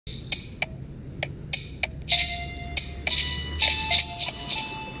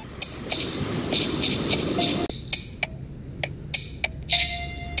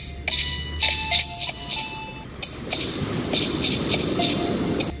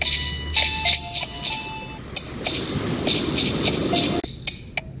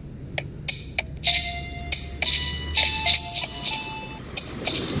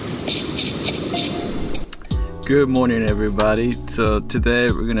Good morning, everybody. So today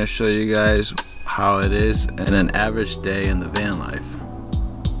we're gonna show you guys how it is in an average day in the van life.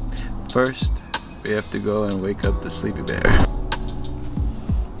 First, we have to go and wake up the sleepy bear.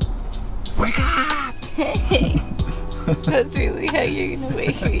 Wake up! Hey, that's really how you're gonna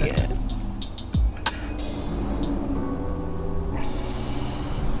wake me up.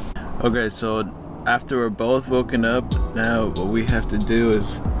 Okay, so after we're both woken up, now what we have to do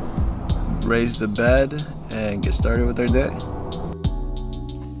is raise the bed and get started with our day.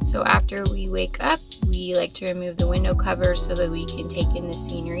 So after we wake up, we like to remove the window cover so that we can take in the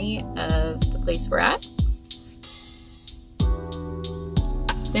scenery of the place we're at.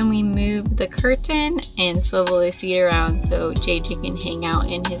 Then we move the curtain and swivel the seat around so JJ can hang out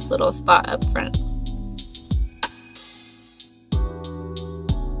in his little spot up front.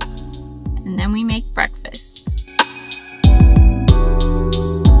 And then we make breakfast.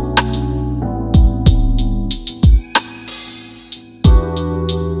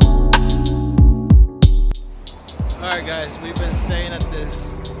 Alright guys, we've been staying at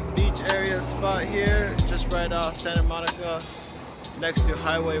this beach area spot here, just right off Santa Monica, next to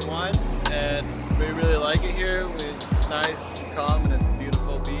Highway 1, and we really like it here. It's nice and calm and it's a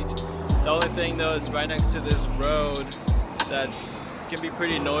beautiful beach. The only thing though is right next to this road that can be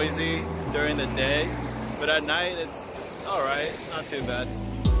pretty noisy during the day, but at night it's alright, it's not too bad.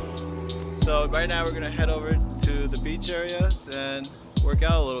 So right now we're gonna head over to the beach area and work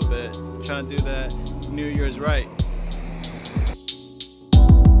out a little bit, trying to do that New Year's right.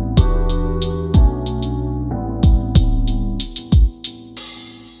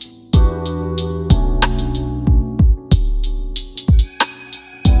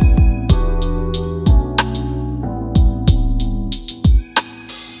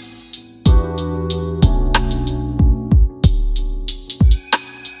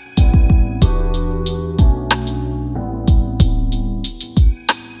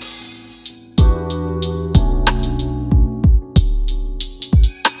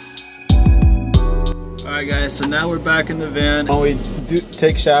 Alright guys, so now we're back in the van. When we do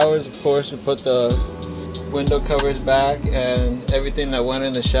take showers, of course, we put the window covers back, and everything that went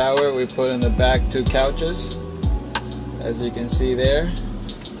in the shower we put in the back two couches, as you can see there,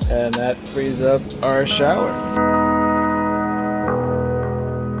 and that frees up our shower.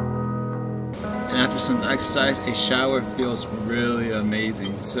 And after some exercise, a shower feels really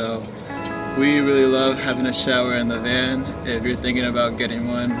amazing. So we really love having a shower in the van. If you're thinking about getting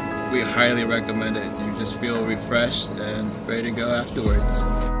one, we highly recommend it. You just feel refreshed and ready to go afterwards.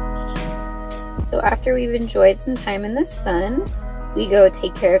 So after we've enjoyed some time in the sun, we go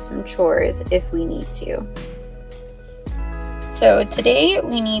take care of some chores if we need to. So today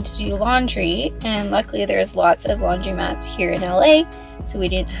we need to do laundry, and luckily there's lots of laundromats here in LA, so we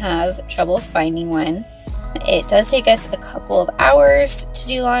didn't have trouble finding one. It does take us a couple of hours to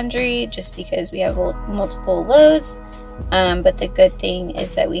do laundry just because we have multiple loads. But the good thing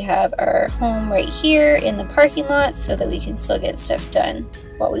is that we have our home right here in the parking lot so that we can still get stuff done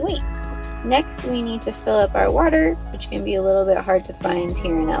while we wait. Next, we need to fill up our water, which can be a little bit hard to find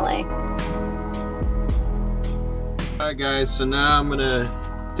here in LA. Alright guys, so now I'm gonna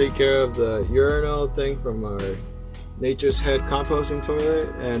take care of the urinal thing from our Nature's Head composting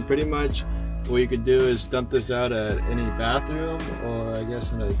toilet, and pretty much what you could do is dump this out at any bathroom, or I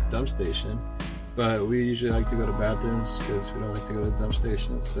guess in a dump station. But we usually like to go to bathrooms because we don't like to go to dump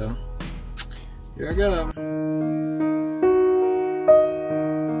stations. So here I go.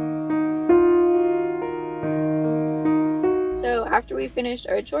 So after we finished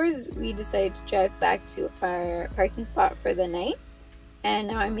our chores, we decided to drive back to our parking spot for the night. And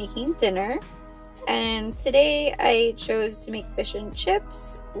now I'm making dinner. And today I chose to make fish and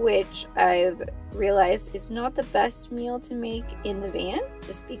chips, which I've realized is not the best meal to make in the van,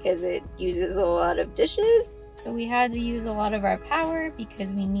 just because it uses a lot of dishes. So we had to use a lot of our power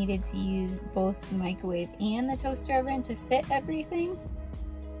because we needed to use both the microwave and the toaster oven to fit everything.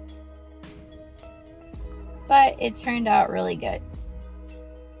 But it turned out really good.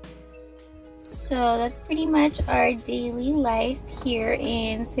 So that's pretty much our daily life here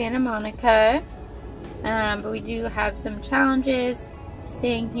in Santa Monica. But we do have some challenges.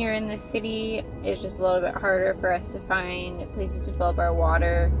 Staying here in the city is just a little bit harder for us to find places to fill up our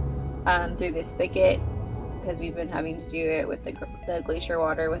water through the spigot, because we've been having to do it with the glacier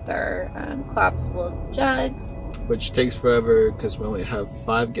water with our collapsible jugs. Which takes forever because we only have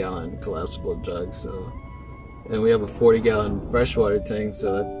 5-gallon collapsible jugs, so, and we have a 40-gallon freshwater tank,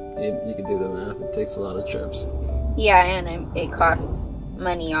 so that you can do the math. It takes a lot of trips. Yeah, and it costs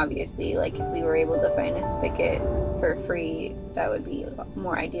money, obviously. Like if we were able to find a spigot for free, that would be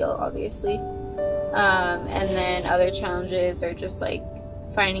more ideal, obviously. And then other challenges are just like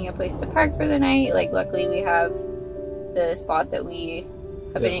finding a place to park for the night. Like luckily we have the spot that we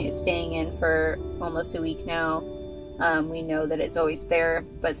have been staying in for almost a week now. We know that it's always there,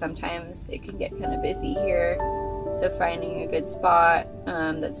 but sometimes it can get kind of busy here. So finding a good spot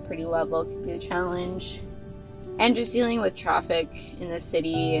that's pretty level could be a challenge. And just dealing with traffic in the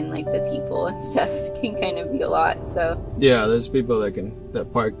city and like the people and stuff can kind of be a lot. So yeah, there's people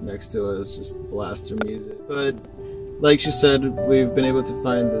that park next to us, just blast their music. But like she said, we've been able to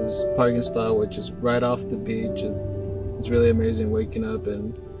find this parking spot which is right off the beach. It's really amazing waking up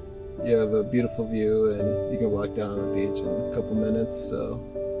and you have a beautiful view and you can walk down on the beach in a couple minutes. So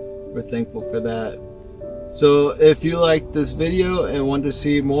we're thankful for that. So if you like this video and want to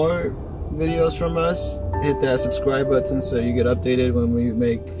see more videos from us, hit that subscribe button so you get updated when we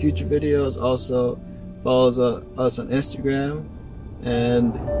make future videos. Also follow us on Instagram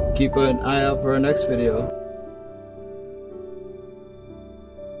and keep an eye out for our next video.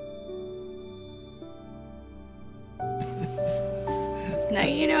 Now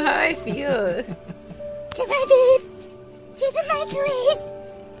you know how I feel. Come on, babe. To the microwave.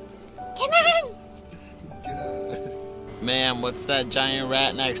 Come on. Ma'am, what's that giant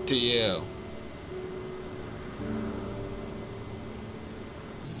rat next to you?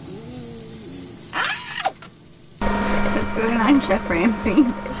 What's going on, Chef Ramsay?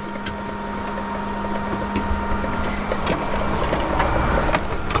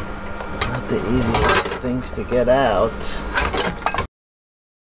 Not the easiest things to get out.